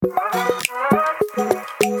Hey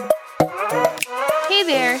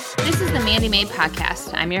there, this is the Mandy Made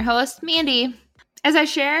Podcast. I'm your host, Mandy. As I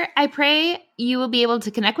share, I pray you will be able to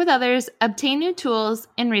connect with others, obtain new tools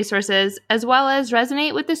and resources, as well as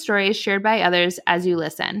resonate with the stories shared by others as you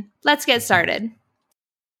listen. Let's get started.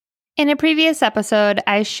 In a previous episode,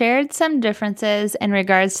 I shared some differences in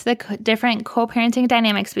regards to the different co-parenting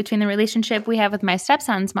dynamics between the relationship we have with my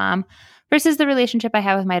stepson's mom versus the relationship I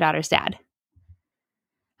have with my daughter's dad.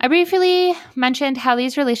 I briefly mentioned how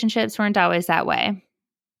these relationships weren't always that way.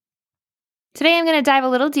 Today, I'm going to dive a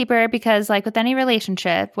little deeper because, like with any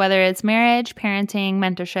relationship, whether it's marriage, parenting,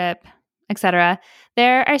 mentorship, etc.,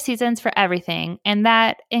 there are seasons for everything, and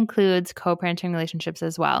that includes co-parenting relationships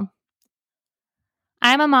as well.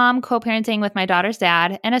 I'm a mom co-parenting with my daughter's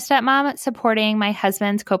dad and a stepmom supporting my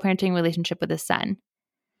husband's co-parenting relationship with his son.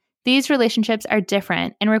 These relationships are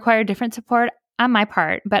different and require different support on my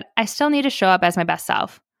part, but I still need to show up as my best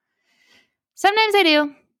self. Sometimes I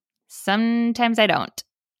do, sometimes I don't.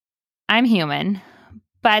 I'm human,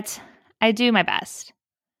 but I do my best.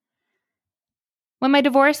 When my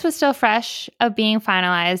divorce was still fresh of being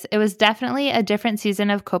finalized, it was definitely a different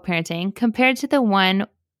season of co-parenting compared to the one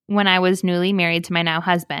when I was newly married to my now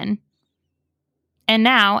husband. And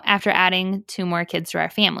now, after adding 2 more kids to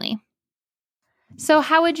our family. So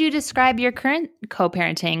how would you describe your current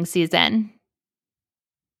co-parenting season?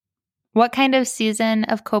 What kind of season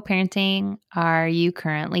of co-parenting are you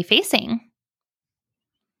currently facing?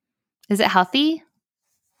 Is it healthy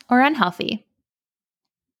or unhealthy?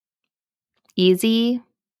 Easy,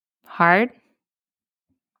 hard,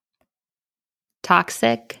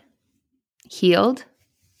 toxic, healed,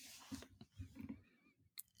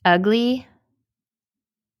 ugly,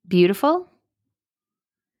 beautiful?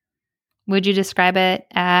 Would you describe it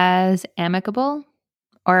as amicable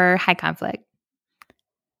or high conflict?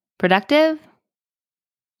 Productive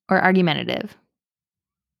or argumentative?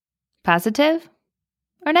 Positive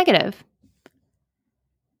or negative?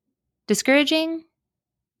 Discouraging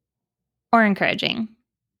or encouraging?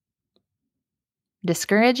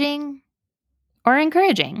 Discouraging or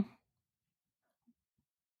encouraging?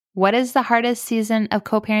 What is the hardest season of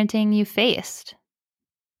co-parenting you faced?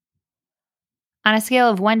 On a scale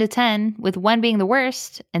of 1 to 10, with 1 being the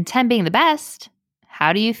worst and 10 being the best,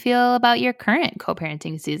 how do you feel about your current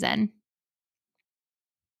co-parenting season?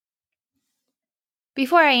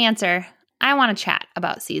 Before I answer, I want to chat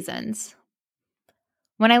about seasons.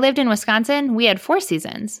 When I lived in Wisconsin, we had 4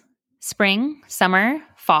 seasons: spring, summer,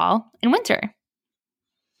 fall, and winter.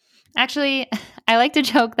 Actually, I like to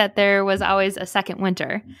joke that there was always a second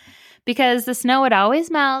winter because the snow would always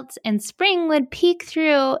melt and spring would peek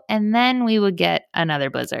through and then we would get another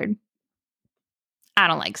blizzard. I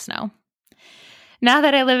don't like snow. Now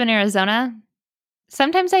that I live in Arizona,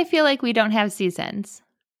 sometimes I feel like we don't have seasons.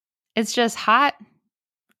 It's just hot,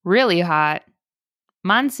 really hot,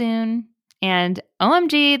 monsoon, and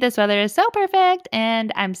OMG, this weather is so perfect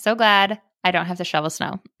and I'm so glad I don't have to shovel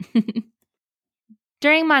snow.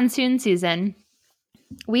 During monsoon season,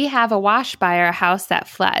 we have a wash by our house that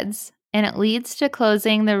floods, and it leads to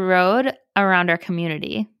closing the road around our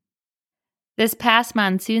community. This past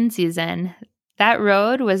monsoon season, that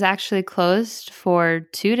road was actually closed for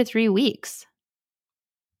 2 to 3 weeks.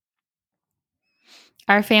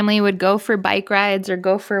 Our family would go for bike rides or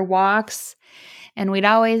go for walks, and we'd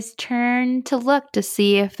always turn to look to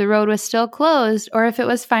see if the road was still closed or if it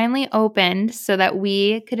was finally opened so that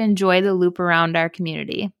we could enjoy the loop around our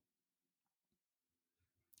community.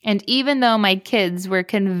 And even though my kids were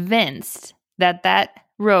convinced that that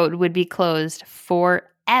road would be closed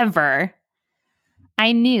forever,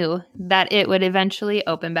 I knew that it would eventually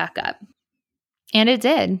open back up. And it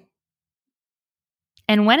did.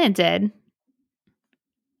 And when it did,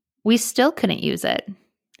 we still couldn't use it.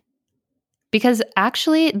 Because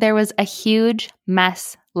actually, there was a huge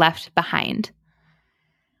mess left behind.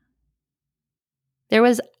 There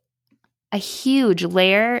was a huge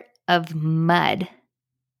layer of mud.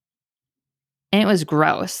 And it was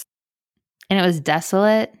gross. And it was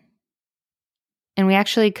desolate. And we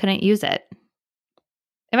actually couldn't use it.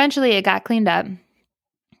 Eventually, it got cleaned up.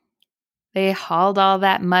 They hauled all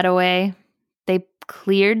that mud away. They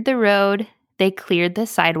cleared the road. They cleared the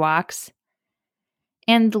sidewalks.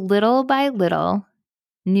 And little by little,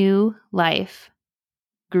 new life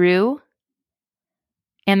grew.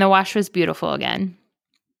 And the wash was beautiful again.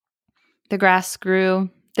 The grass grew.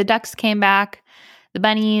 The ducks came back. The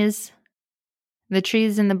bunnies. The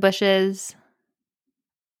trees and the bushes.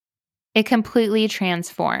 It completely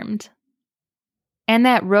transformed. And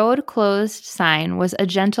that road closed sign was a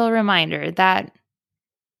gentle reminder that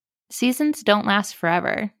seasons don't last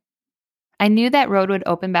forever. I knew that road would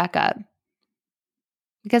open back up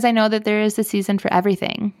because I know that there is a season for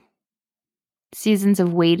everything. Seasons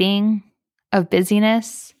of waiting, of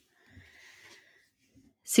busyness,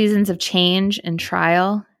 seasons of change and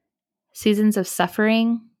trial, seasons of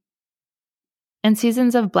suffering, and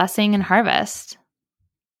seasons of blessing and harvest.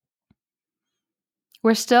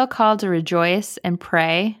 We're still called to rejoice and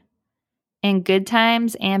pray in good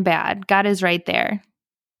times and bad. God is right there.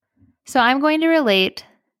 So I'm going to relate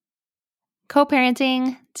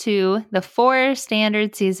co-parenting to the 4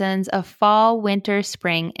 standard seasons of fall, winter,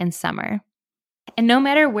 spring, and summer. And no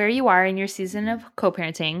matter where you are in your season of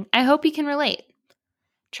co-parenting, I hope you can relate.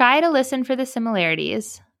 Try to listen for the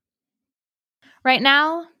similarities. Right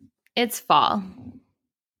now, it's fall.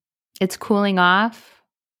 It's cooling off.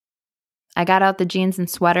 I got out the jeans and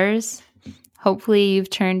sweaters. Hopefully you've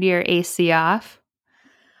turned your AC off.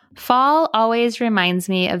 Fall always reminds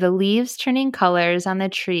me of the leaves turning colors on the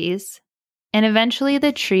trees and eventually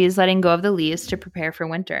the trees letting go of the leaves to prepare for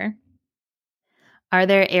winter. Are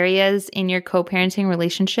there areas in your co-parenting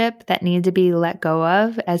relationship that need to be let go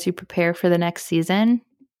of as you prepare for the next season?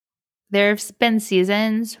 There have been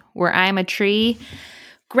seasons where I'm a tree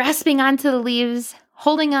grasping onto the leaves,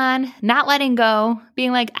 holding on, not letting go,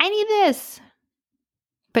 being like, I need this.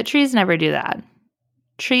 But trees never do that.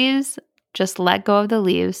 Trees just let go of the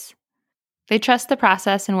leaves. They trust the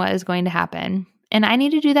process and what is going to happen. And I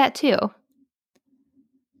need to do that too.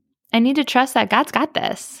 I need to trust that God's got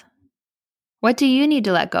this. What do you need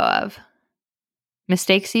to let go of?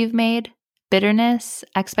 Mistakes you've made? Bitterness?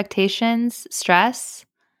 Expectations? Stress?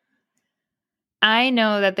 I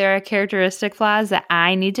know that there are characteristic flaws that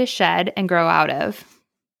I need to shed and grow out of.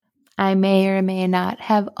 I may or may not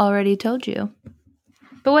have already told you.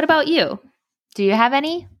 But what about you? Do you have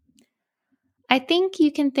any? I think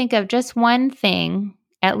you can think of just one thing,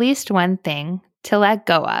 at least one thing, to let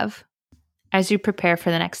go of as you prepare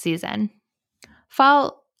for the next season.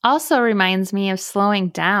 Fall also reminds me of slowing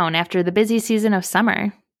down after the busy season of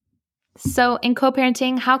summer. So in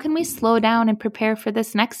co-parenting, how can we slow down and prepare for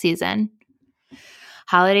this next season?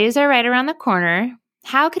 Holidays are right around the corner.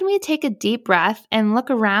 How can we take a deep breath and look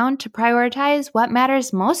around to prioritize what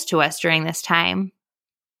matters most to us during this time?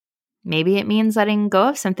 Maybe it means letting go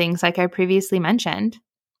of some things like I previously mentioned.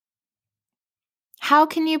 How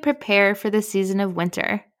can you prepare for the season of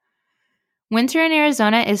winter? Winter in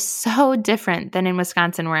Arizona is so different than in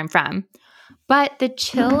Wisconsin, where I'm from. But the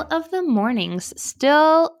chill of the mornings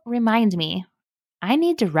still remind me I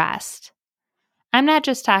need to rest. I'm not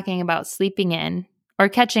just talking about sleeping in or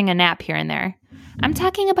catching a nap here and there. I'm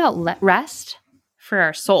talking about rest for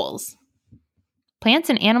our souls. Plants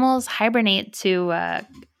and animals hibernate to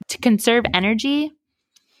conserve energy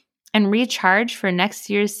and recharge for next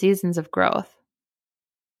year's seasons of growth.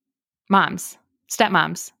 Moms,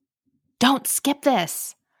 stepmoms, don't skip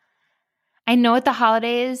this. I know at the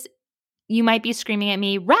holidays, you might be screaming at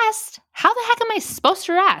me, rest? How the heck am I supposed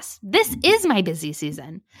to rest? This is my busy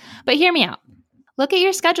season. But hear me out. Look at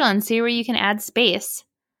your schedule and see where you can add space.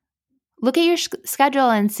 Look at your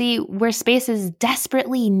schedule and see where space is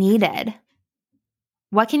desperately needed.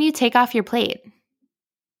 What can you take off your plate?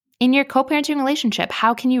 In your co-parenting relationship,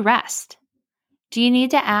 how can you rest? Do you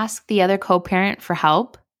need to ask the other co-parent for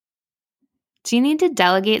help? Do you need to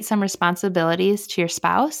delegate some responsibilities to your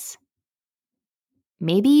spouse?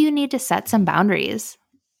 Maybe you need to set some boundaries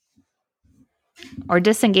or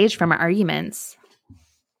disengage from arguments.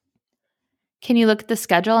 Can you look at the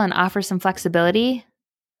schedule and offer some flexibility?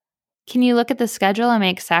 Can you look at the schedule and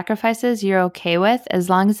make sacrifices you're okay with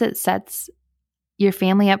as long as it sets your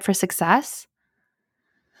family up for success?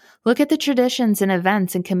 Look at the traditions and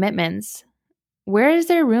events and commitments. Where is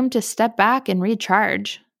there room to step back and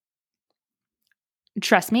recharge?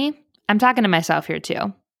 Trust me, I'm talking to myself here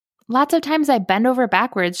too. Lots of times I bend over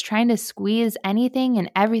backwards trying to squeeze anything and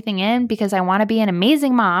everything in because I want to be an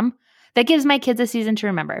amazing mom that gives my kids a season to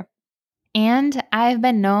remember. And I've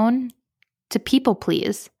been known to people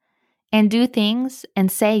please and do things and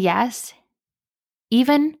say yes,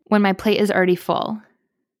 even when my plate is already full.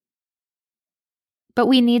 But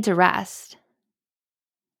we need to rest.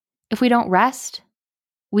 If we don't rest,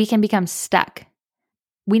 we can become stuck.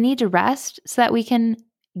 We need to rest so that we can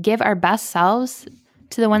give our best selves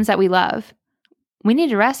to the ones that we love. We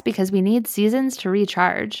need to rest because we need seasons to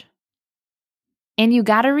recharge. And you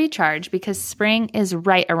got to recharge because spring is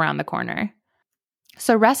right around the corner.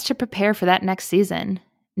 So rest to prepare for that next season,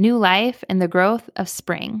 new life and the growth of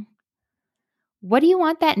spring. What do you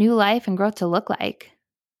want that new life and growth to look like?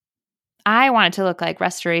 I want it to look like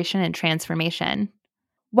restoration and transformation.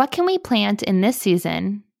 What can we plant in this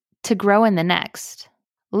season to grow in the next?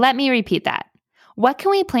 Let me repeat that. What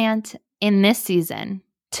can we plant in this season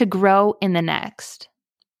to grow in the next?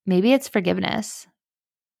 Maybe it's forgiveness.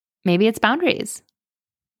 Maybe it's boundaries.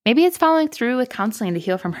 Maybe it's following through with counseling to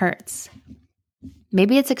heal from hurts.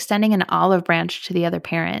 Maybe it's extending an olive branch to the other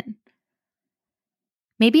parent.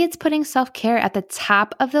 Maybe it's putting self-care at the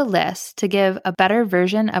top of the list to give a better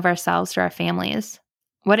version of ourselves to our families.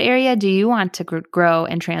 What area do you want to grow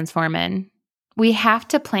and transform in? We have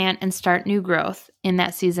to plant and start new growth in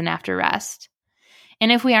that season after rest.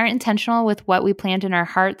 And if we aren't intentional with what we plant in our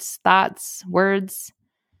hearts, thoughts, words,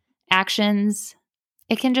 actions,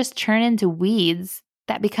 it can just turn into weeds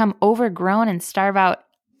that become overgrown and starve out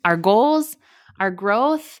our goals, our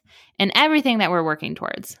growth, and everything that we're working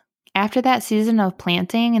towards. After that season of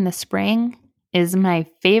planting in the spring is my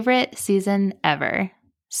favorite season ever,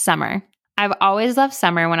 summer. I've always loved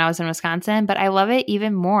summer when I was in Wisconsin, but I love it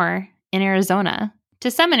even more in Arizona. To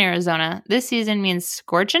some in Arizona, this season means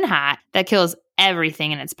scorching hot that kills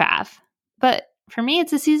everything in its path. But for me,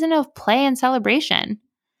 it's a season of play and celebration.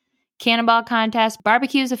 Cannonball contests,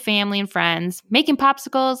 barbecues with family and friends, making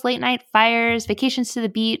popsicles, late night fires, vacations to the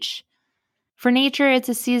beach. For nature, it's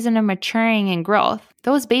a season of maturing and growth.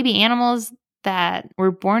 Those baby animals that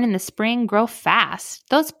were born in the spring grow fast.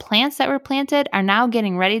 Those plants that were planted are now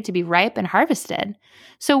getting ready to be ripe and harvested.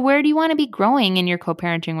 So where do you want to be growing in your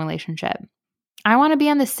co-parenting relationship? I want to be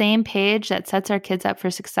on the same page that sets our kids up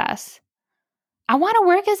for success. I want to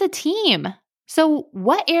work as a team. So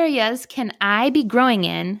what areas can I be growing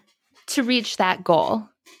in to reach that goal,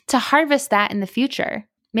 to harvest that in the future?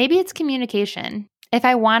 Maybe it's communication. If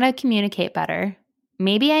I want to communicate better,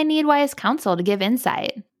 maybe I need wise counsel to give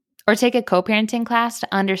insight, or take a co-parenting class to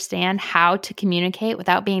understand how to communicate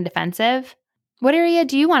without being defensive. What area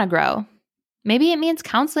do you want to grow? Maybe it means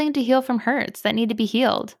counseling to heal from hurts that need to be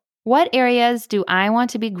healed. What areas do I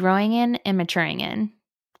want to be growing in and maturing in?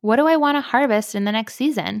 What do I want to harvest in the next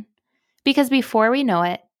season? Because before we know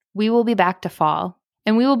it, we will be back to fall,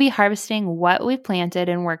 and we will be harvesting what we've planted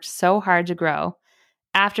and worked so hard to grow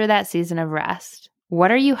after that season of rest.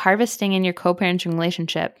 What are you harvesting in your co-parenting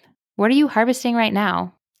relationship? What are you harvesting right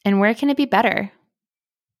now? And where can it be better?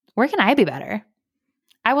 Where can I be better?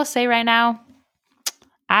 I will say right now,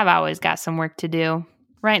 I've always got some work to do.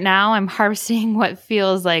 Right now, I'm harvesting what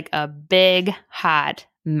feels like a big, hot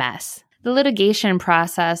mess. The litigation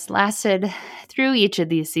process lasted through each of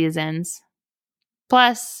these seasons.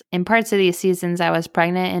 Plus, in parts of these seasons, I was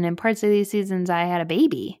pregnant, and in parts of these seasons, I had a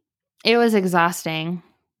baby. It was exhausting.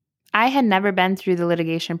 I had never been through the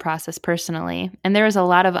litigation process personally, and there was a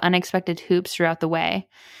lot of unexpected hoops throughout the way.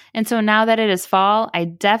 And so now that it is fall, I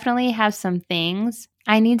definitely have some things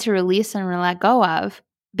I need to release and let go of,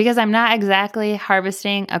 because I'm not exactly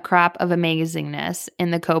harvesting a crop of amazingness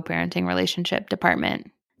in the co-parenting relationship department.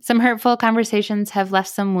 Some hurtful conversations have left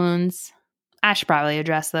some wounds. I should probably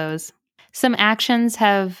address those. Some actions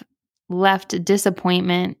have left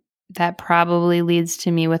disappointment that probably leads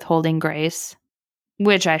to me withholding grace,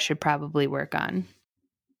 which I should probably work on.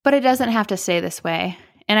 But it doesn't have to stay this way,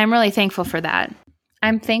 and I'm really thankful for that.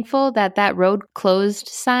 I'm thankful that that road closed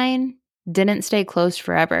sign didn't stay closed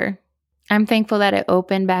forever. I'm thankful that it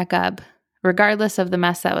opened back up, regardless of the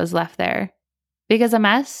mess that was left there. Because a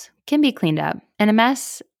mess can be cleaned up, and a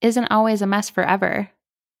mess isn't always a mess forever.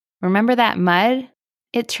 Remember that mud?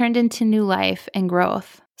 It turned into new life and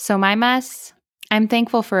growth. So my mess, I'm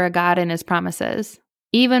thankful for a God and His promises.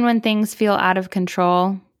 Even when things feel out of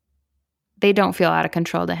control, they don't feel out of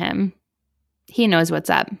control to Him. He knows what's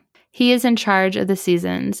up. He is in charge of the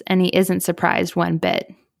seasons, and He isn't surprised one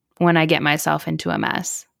bit when I get myself into a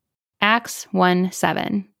mess. Acts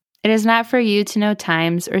 1:7. It is not for you to know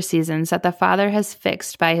times or seasons that the Father has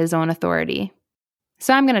fixed by His own authority.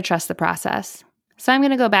 So I'm going to trust the process. So I'm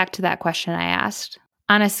going to go back to that question I asked.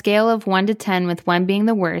 On a scale of 1 to 10, with 1 being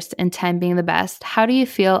the worst and 10 being the best, how do you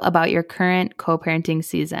feel about your current co-parenting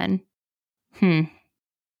season?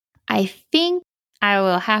 I think I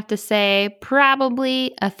will have to say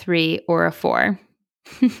probably a 3 or a 4.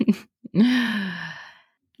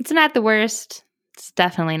 It's not the worst. It's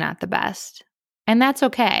definitely not the best. And that's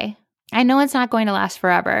okay. I know it's not going to last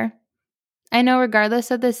forever. I know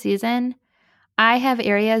regardless of the season, I have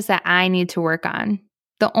areas that I need to work on.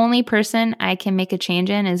 The only person I can make a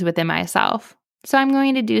change in is within myself. So I'm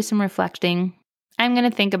going to do some reflecting. I'm going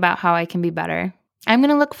to think about how I can be better. I'm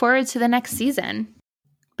going to look forward to the next season.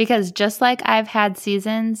 Because just like I've had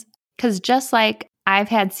seasons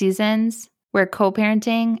where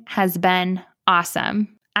co-parenting has been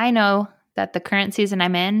awesome, I know that the current season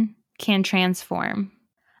I'm in can transform.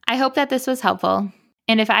 I hope that this was helpful.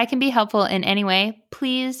 And if I can be helpful in any way,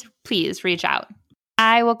 please reach out.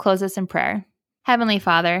 I will close this in prayer. Heavenly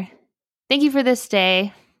Father, thank you for this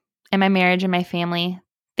day in my marriage and my family.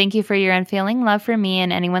 Thank you for your unfailing love for me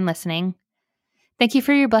and anyone listening. Thank you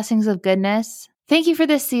for your blessings of goodness. Thank you for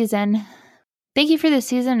this season. Thank you for this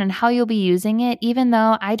season and how you'll be using it, even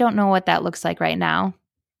though I don't know what that looks like right now.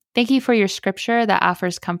 Thank you for your scripture that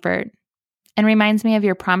offers comfort and reminds me of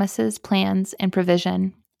your promises, plans, and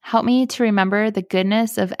provision. Help me to remember the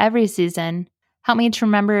goodness of every season. Help me to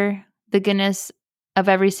remember the goodness of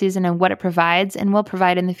every season and what it provides and will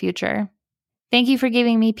provide in the future. Thank you for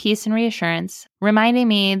giving me peace and reassurance, reminding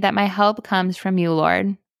me that my help comes from you,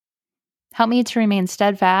 Lord. Help me to remain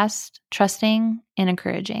steadfast, trusting, and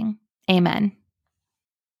encouraging. Amen.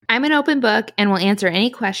 I'm an open book and will answer any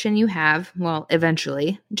question you have, well,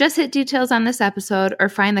 eventually. Just hit details on this episode or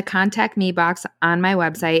find the Contact Me box on my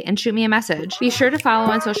website and shoot me a message. Be sure to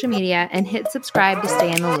follow on social media and hit subscribe to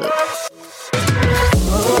stay in the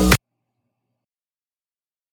loop.